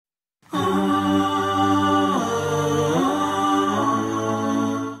Hello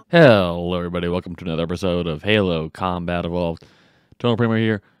everybody, welcome to another episode of Halo Combat Evolved. Total Premier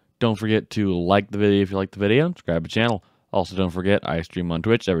here. Don't forget to like the video if you like the video, subscribe to the channel. Also don't forget, I stream on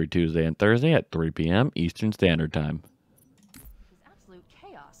Twitch every Tuesday and Thursday at 3 p.m. Eastern Standard Time. Absolute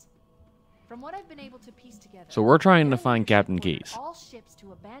chaos. From what I've been able to piece together, So we're trying to find Captain Keys. All ships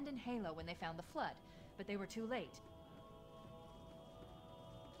to abandon Halo when they found the flood, but they were too late.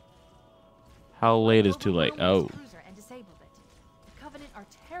 How late is too late? Oh. And disabled it. The Covenant are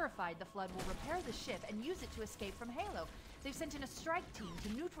terrified the flood will repair the ship and use it to escape from Halo. They've sent in a strike team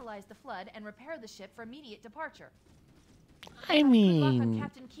to neutralize the flood and repair the ship for immediate departure. I mean,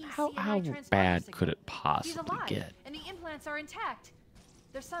 how bad could it possibly get? And the implants are intact.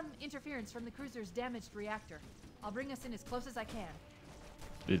 There's some interference from the cruiser's damaged reactor. I'll bring us in as close as I can.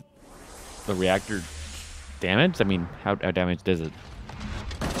 The reactor damaged? I mean, how damaged is it?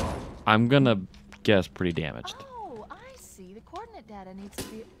 I'm gonna guess pretty damaged. Oh, I see. The coordinate data needs to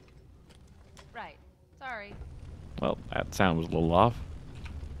be... Right. Sorry. Well, that sound was a little off.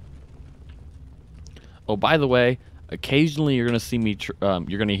 Oh, by the way, occasionally you're gonna see me.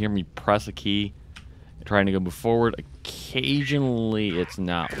 You're gonna hear me press a key, trying to go move forward. Occasionally, it's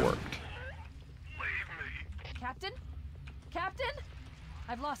not worked. Captain? Captain?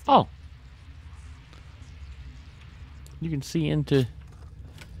 I've lost him. Oh, you can see into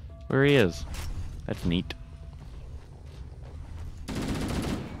where he is. That's neat.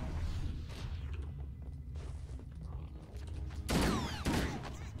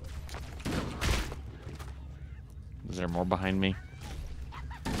 Is there more behind me?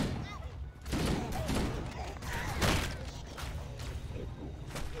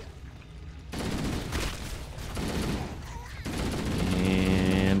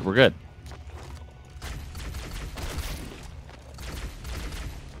 And we're good.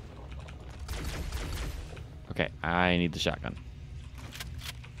 Okay, I need the shotgun.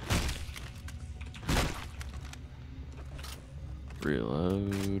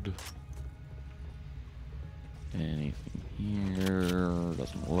 Reload. Anything here?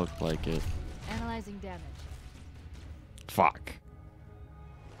 Doesn't look like it. Analyzing damage. Fuck.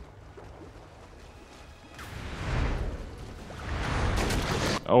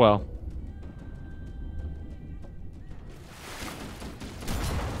 Oh well.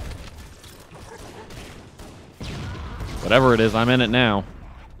 Whatever it is, I'm in it now.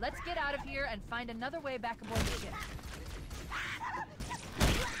 Let's get out of here and find another way back aboard the ship.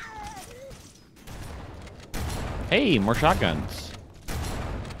 Hey, more shotguns.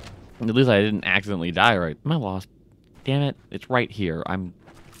 At least I didn't accidentally die right. Am I lost? Damn it. It's right here. I'm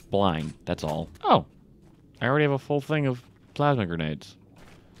blind. That's all. Oh. I already have a full thing of plasma grenades.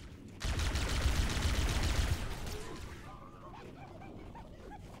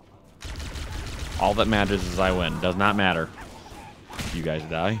 All that matters is I win. Does not matter. You guys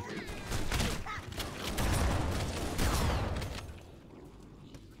die.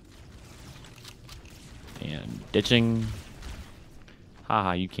 And ditching.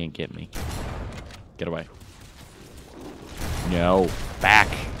 Haha, you can't get me. Get away. No. Back.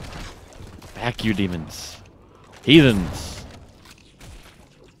 Back, you demons. Heathens.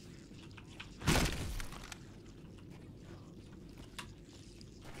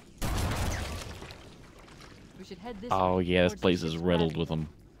 We should head this Oh way yeah, this towards place the is ship's riddled landing. with them.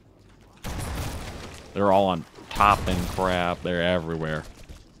 They're all on top and crap. They're everywhere.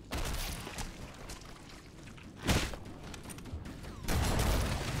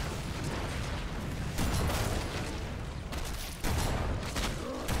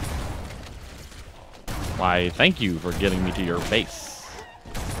 Why, thank you for getting me to your base.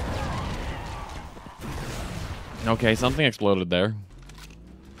 Okay, something exploded there.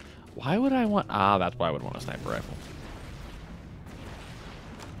 Why would I want... Ah, that's why I would want a sniper rifle.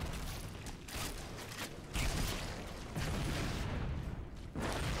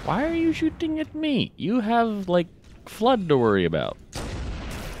 Why are you shooting at me? You have, like, flood to worry about.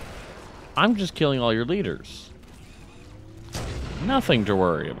 I'm just killing all your leaders. Nothing to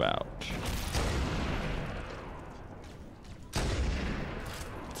worry about.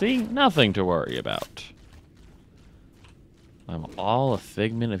 See? Nothing to worry about. I'm all a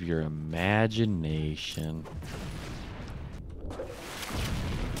figment of your imagination.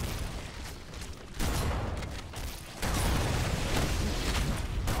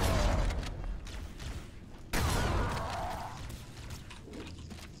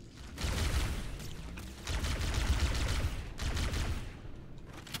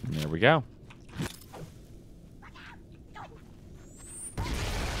 And there we go.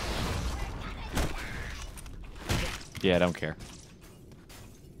 Yeah, I don't care.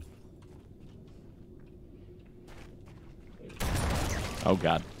 Oh,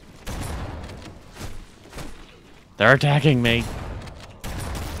 God. They're attacking me.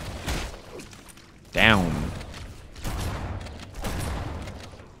 Down.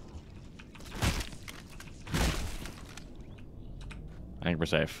 I think we're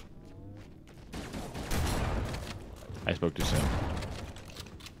safe. I spoke too soon.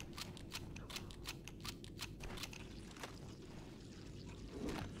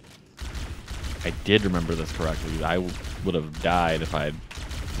 I did remember this correctly. I would have died if I had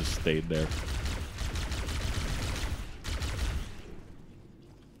just stayed there.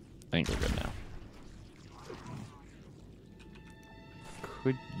 I think we're good now.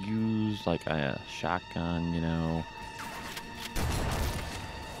 Could use like a shotgun, you know.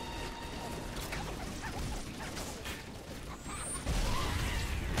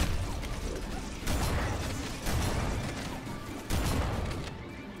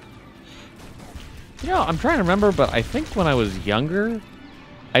 You know, I'm trying to remember, but I think when I was younger,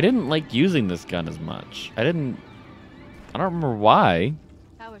 I didn't like using this gun as much. I don't remember why.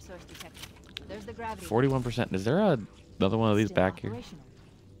 Power source detected. There's the gravity. 41%. Is there another one of these back here?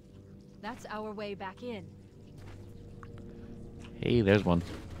 That's our way back in. Hey, there's one.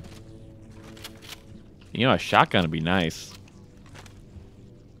 You know, a shotgun would be nice.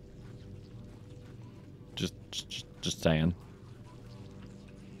 Just saying.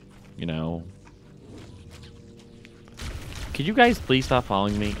 You know. Could you guys please stop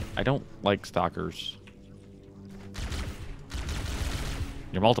following me? I don't like stalkers.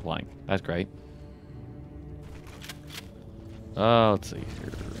 You're multiplying. That's great. Let's see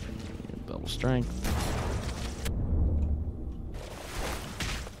here. Double strength.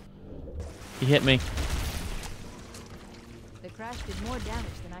 He hit me. The crash did more damage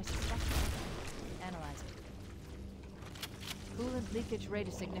than I suspected. Analyze it. Coolant leakage rate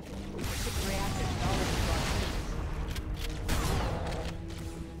is significant. The ship's reactor is already gone.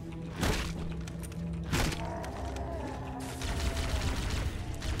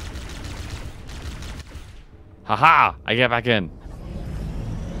 Haha! I get back in.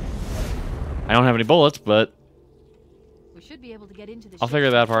 I don't have any bullets, but we should be able to get into the I'll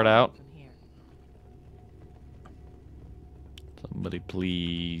figure that part out. from here. Somebody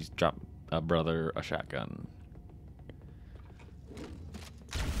please drop a brother a shotgun.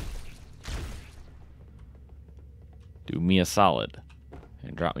 Do me a solid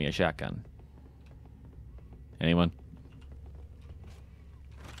and drop me a shotgun. Anyone?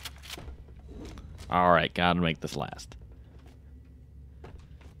 Alright, gotta make this last.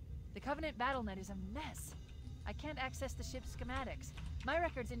 The Covenant BattleNet is a mess. I can't access the ship's schematics. My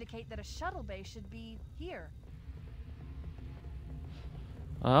records indicate that a shuttle bay should be here.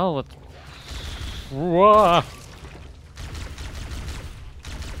 Oh, let's... Whoa!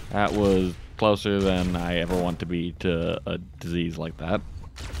 That was closer than I ever want to be to a disease like that.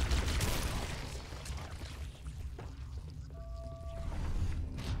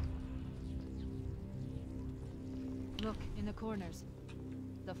 Look, in the corners.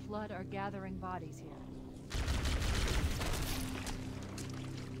 The Flood are gathering bodies here.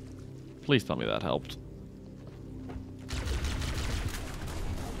 Please tell me that helped.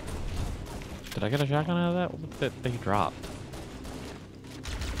 Did I get a shotgun out of that? What did they dropped?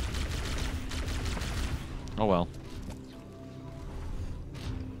 Oh well.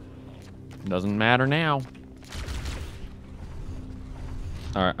 Doesn't matter now.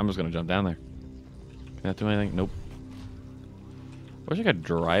 Alright, I'm just gonna jump down there. Can I do anything? Nope. Wish I could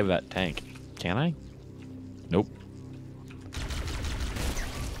drive that tank. Can I? Nope.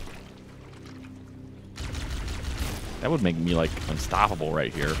 That would make me, like, unstoppable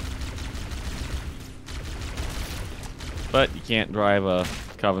right here. But you can't drive a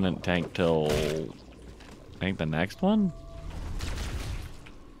Covenant tank till... I think the next one?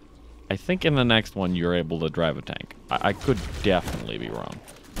 I think in the next one you're able to drive a tank. I could definitely be wrong.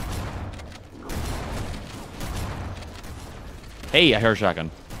 Hey, I heard a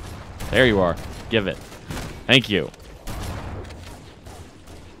shotgun. There you are. Give it. Thank you.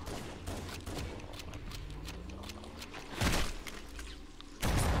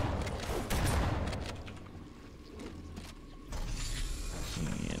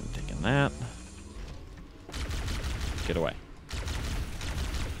 And taking that. Get away.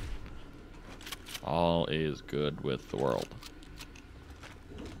 All is good with the world.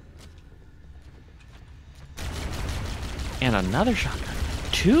 And another shotgun.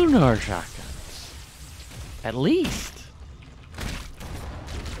 2 more shotguns. At least.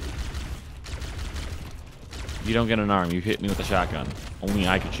 You don't get an arm. You hit me with a shotgun. Only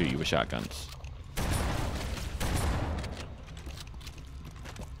I could shoot you with shotguns.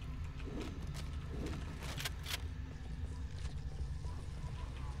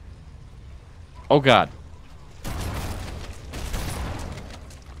 Oh god.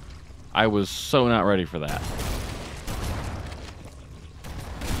 I was so not ready for that.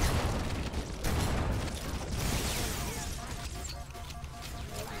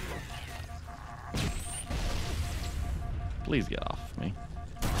 Please get off me.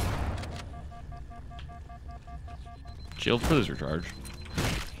 Shield for this recharge.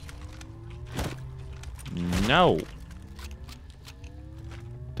 No.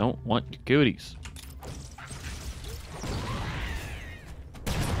 Don't want your goodies.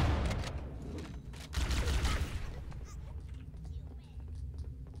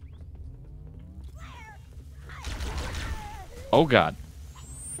 Oh god.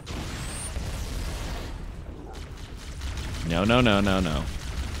 No, no, no, no, no.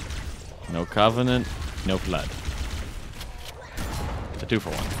 No Covenant, no Flood. It's a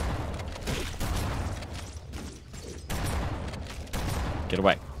 2-for-1. Get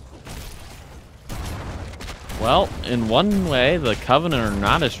away. Well, in one way, the Covenant are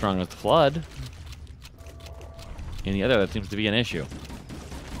not as strong as the Flood. In the other, that seems to be an issue.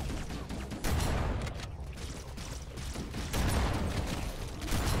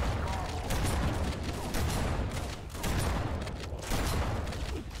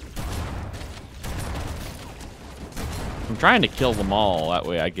 I'm trying to kill them all, that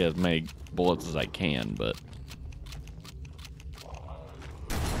way I get as many bullets as I can, but...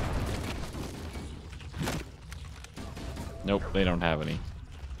 Nope, they don't have any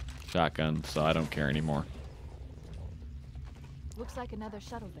shotguns, so I don't care anymore. Looks like another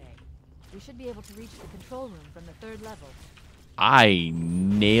shuttle bay. We should be able to reach the control room from the 3rd level. I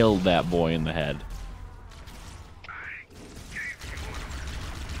nailed that boy in the head.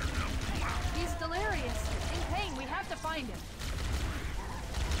 He's delirious. In pain. We have to find him.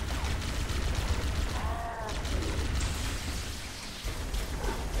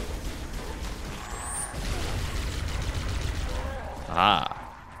 Ah.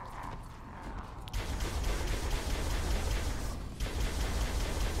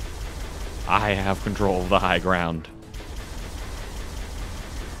 I have control of the high ground.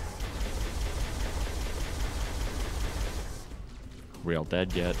 We all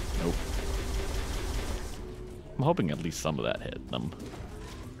dead yet? Nope. I'm hoping at least some of that hit them.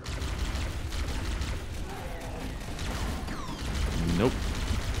 Nope.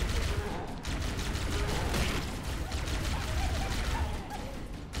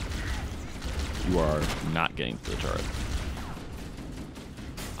 You are not getting to the turret.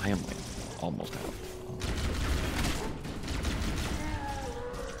 I am like almost out.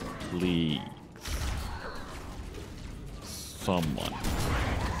 Please. Someone.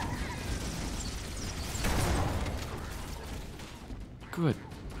 Good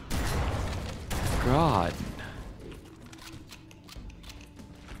God.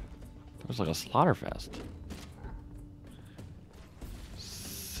 It was like a slaughter fest.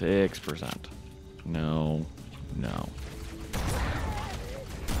 6%. No. No.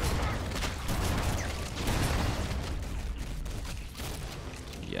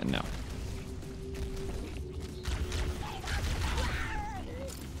 Yeah, no.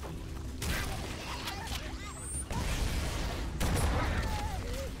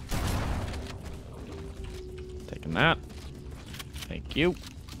 Taking that. Thank you.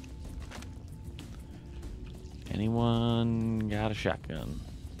 Anyone got a shotgun?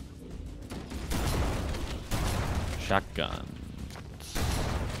 Shotguns.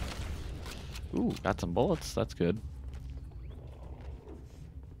 Ooh, got some bullets. That's good.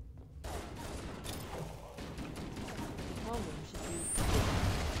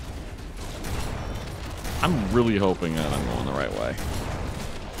 I'm really hoping that I'm going the right way.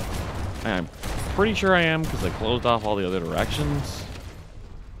 I'm pretty sure I am because I closed off all the other directions.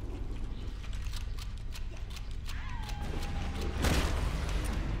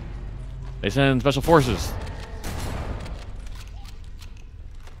 They send special forces.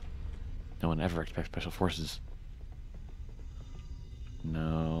 No one ever expects special forces.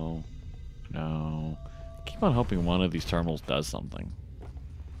 No. No. Keep on hoping one of these terminals does something.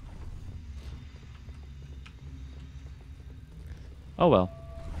 Oh well.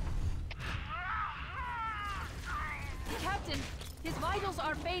 Captain, his vitals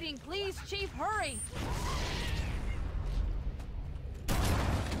are fading. Please, Chief, hurry.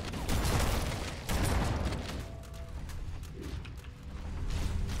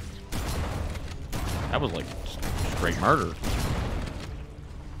 That was like straight murder.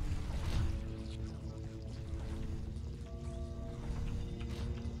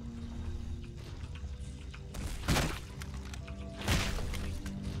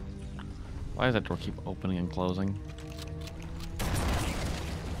 Why does that door keep opening and closing?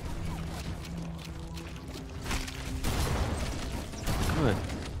 Good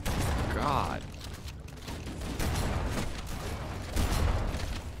God.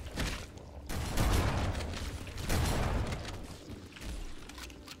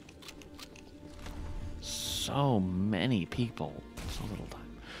 So many people. So little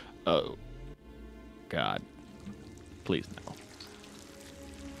time. Oh. God. Please no.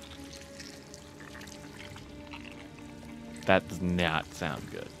 That does not sound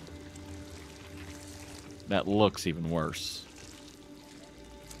good. That looks even worse.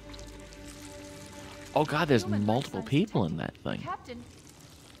 Oh God, there's multiple people in that thing. Captain,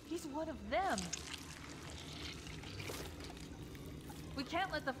 he's one of them. We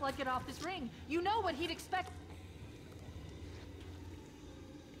can't let the flood get off this ring. You know what he'd expect.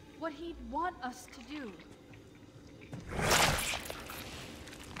 What he'd want us to do.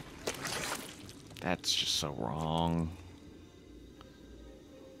 That's just so wrong.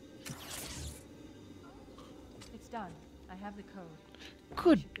 It's done. I have the code.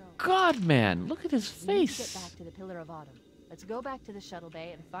 Good God, man. Look at his We need to face. get back to the Pillar of Autumn. Let's go back to the shuttle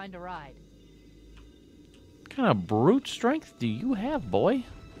bay and find a ride. What kind of brute strength do you have, boy?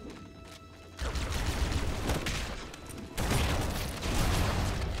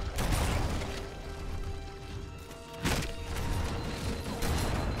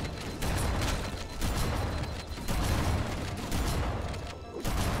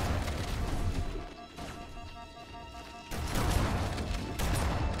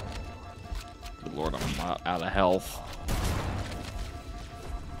 Good Lord, I'm out of health.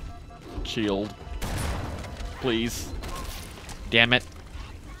 Shield. Please. Damn it.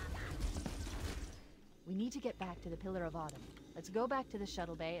 We need to get back to the Pillar of Autumn. Let's go back to the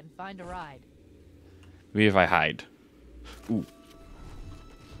shuttle bay and find a ride. Maybe if I hide. Ooh.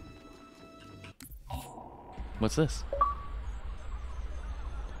 What's this?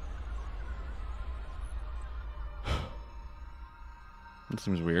 That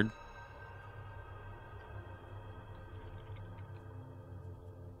seems weird.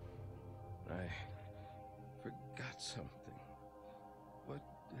 I forgot something. What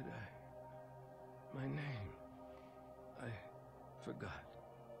did I... My name. I forgot.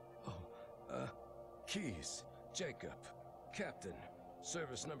 Oh, keys. Jacob. Captain.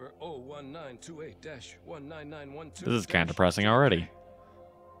 Service number 01928-19912. This is kind of depressing already.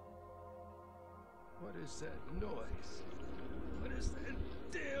 What is that noise? What is that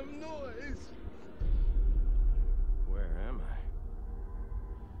damn noise? Where am I?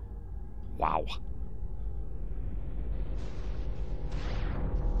 Wow.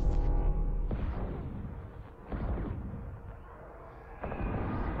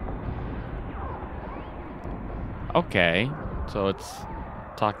 Okay, so it's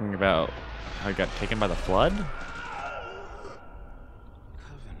talking about how he got taken by the flood? Covenant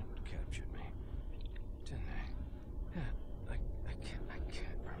captured me, didn't they? Yeah, I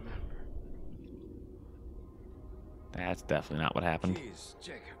can't remember. That's definitely not what happened. Keys,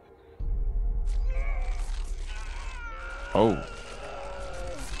 Jacob. Oh.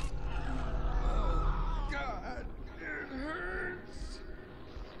 Oh, God, it hurts.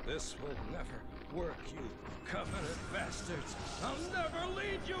 This will never work, you Covenant bastards. I'll never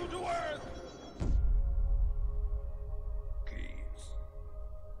lead you to Earth. Keys.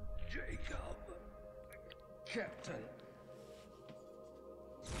 Jacob. Captain.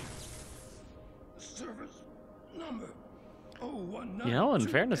 Service number 019. You know, in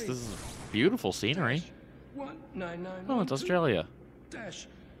fairness, this is beautiful scenery. Oh, it's Australia. Dash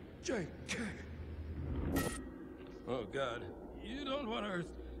JK. Oh God, you don't want Earth,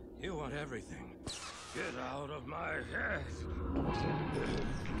 you want everything. Get out of my head.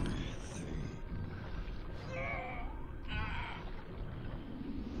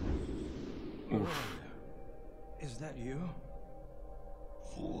 Is that you?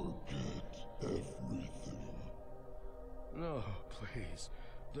 Forget everything. No, please.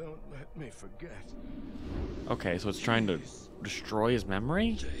 Don't let me forget. Okay, so it's trying to destroy his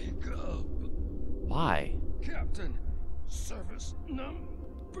memory? Jacob. Why? Captain, service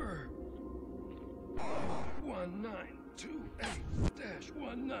number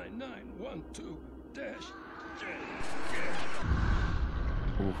 1928-19912-JK.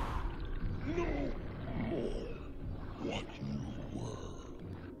 Oof. No more what you were.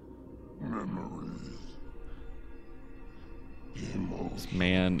 Memories. Emotion This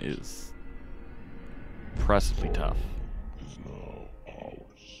man is impressively tough. is now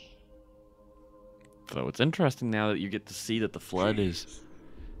ours. So it's interesting now that you get to see that the flood is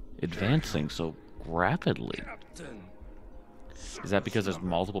advancing so rapidly. Captain. Is that because there's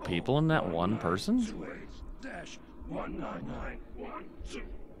multiple people in that one person?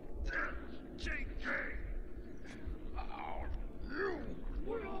 19912-JK. You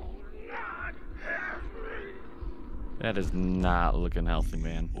That is not looking healthy,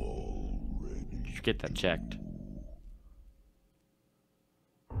 man. Already. You should get that checked.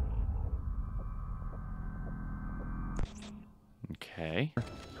 Okay.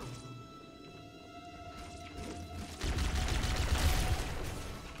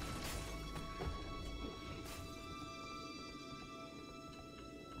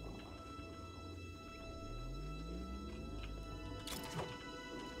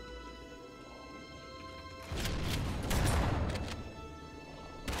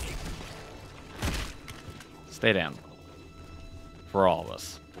 Stay down. For all of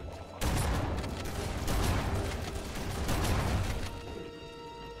us.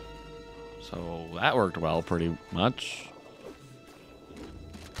 So that worked well, pretty much.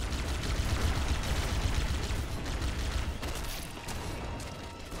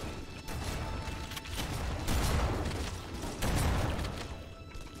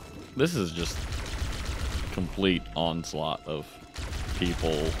 This is just complete onslaught of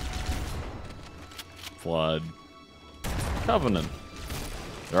people. Flood. Covenant.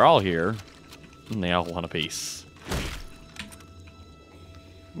 They're all here, and they all want a piece.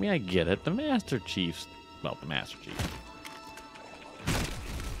 I mean, I get it. The Master Chief's... Well, the Master Chief.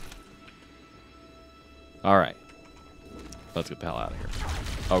 Alright. Let's get the hell out of here.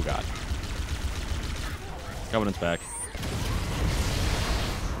 Oh, God. Covenant's back.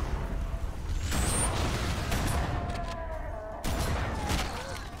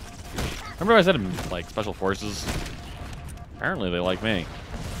 Remember I said, like, Special Forces? Apparently they like me.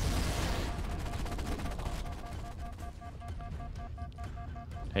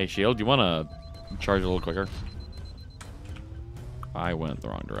 Hey, Shield, you want to charge a little quicker? I went the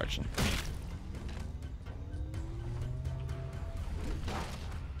wrong direction.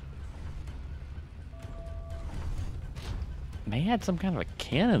 They had some kind of a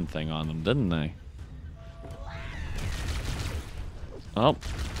cannon thing on them, didn't they? Oh,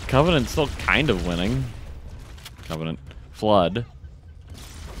 Covenant's still kind of winning. Covenant. Flood.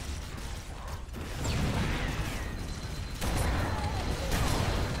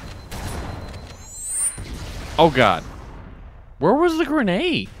 Oh, God. Where was the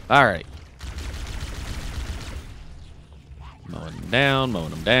grenade? All right. Mowing them down, mowing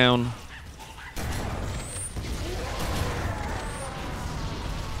them down.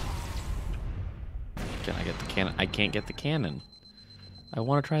 Can I get the cannon? I can't get the cannon. I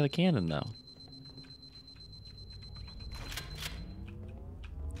want to try the cannon, though.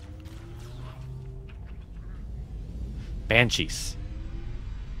 Banshees.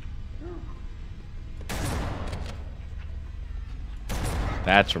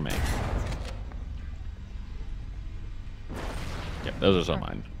 That's for me. Yep, those are some of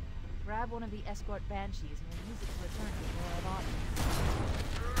mine. Grab one of the escort banshees and we'll use it to return to the Royal Body.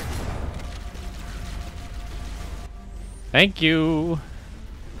 Thank you.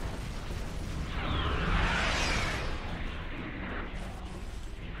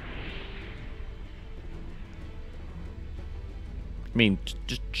 I mean,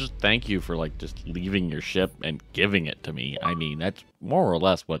 just thank you for, like, just leaving your ship and giving it to me. I mean, that's more or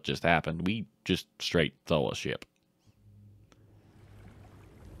less what just happened. We just straight stole a ship.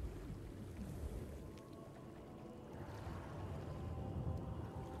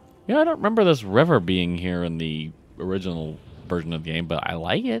 Yeah, I don't remember this river being here in the original version of the game, but I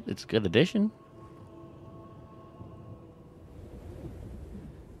like it. It's a good addition.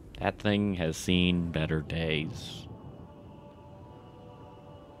 That thing has seen better days.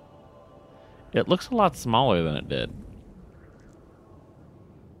 It looks a lot smaller than it did.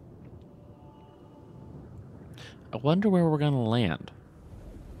 I wonder where we're going to land.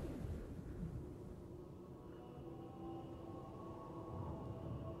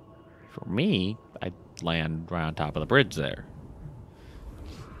 For me, I'd land right on top of the bridge there.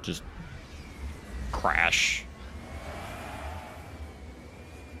 Just crash.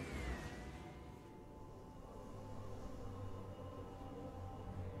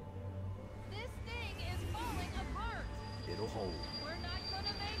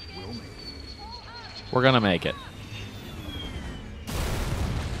 We're gonna make it. You did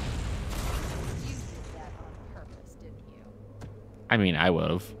that on purpose, didn't you? I mean, I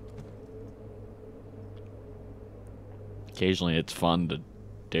would've. Occasionally it's fun to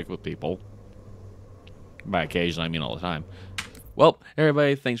dick with people. By occasionally, I mean all the time. Well,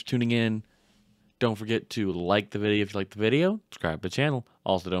 everybody, thanks for tuning in. Don't forget to like the video if you like the video. Subscribe to the channel.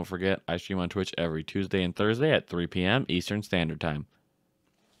 Also, don't forget, I stream on Twitch every Tuesday and Thursday at 3 p.m. Eastern Standard Time.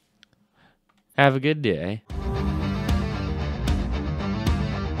 Have a good day.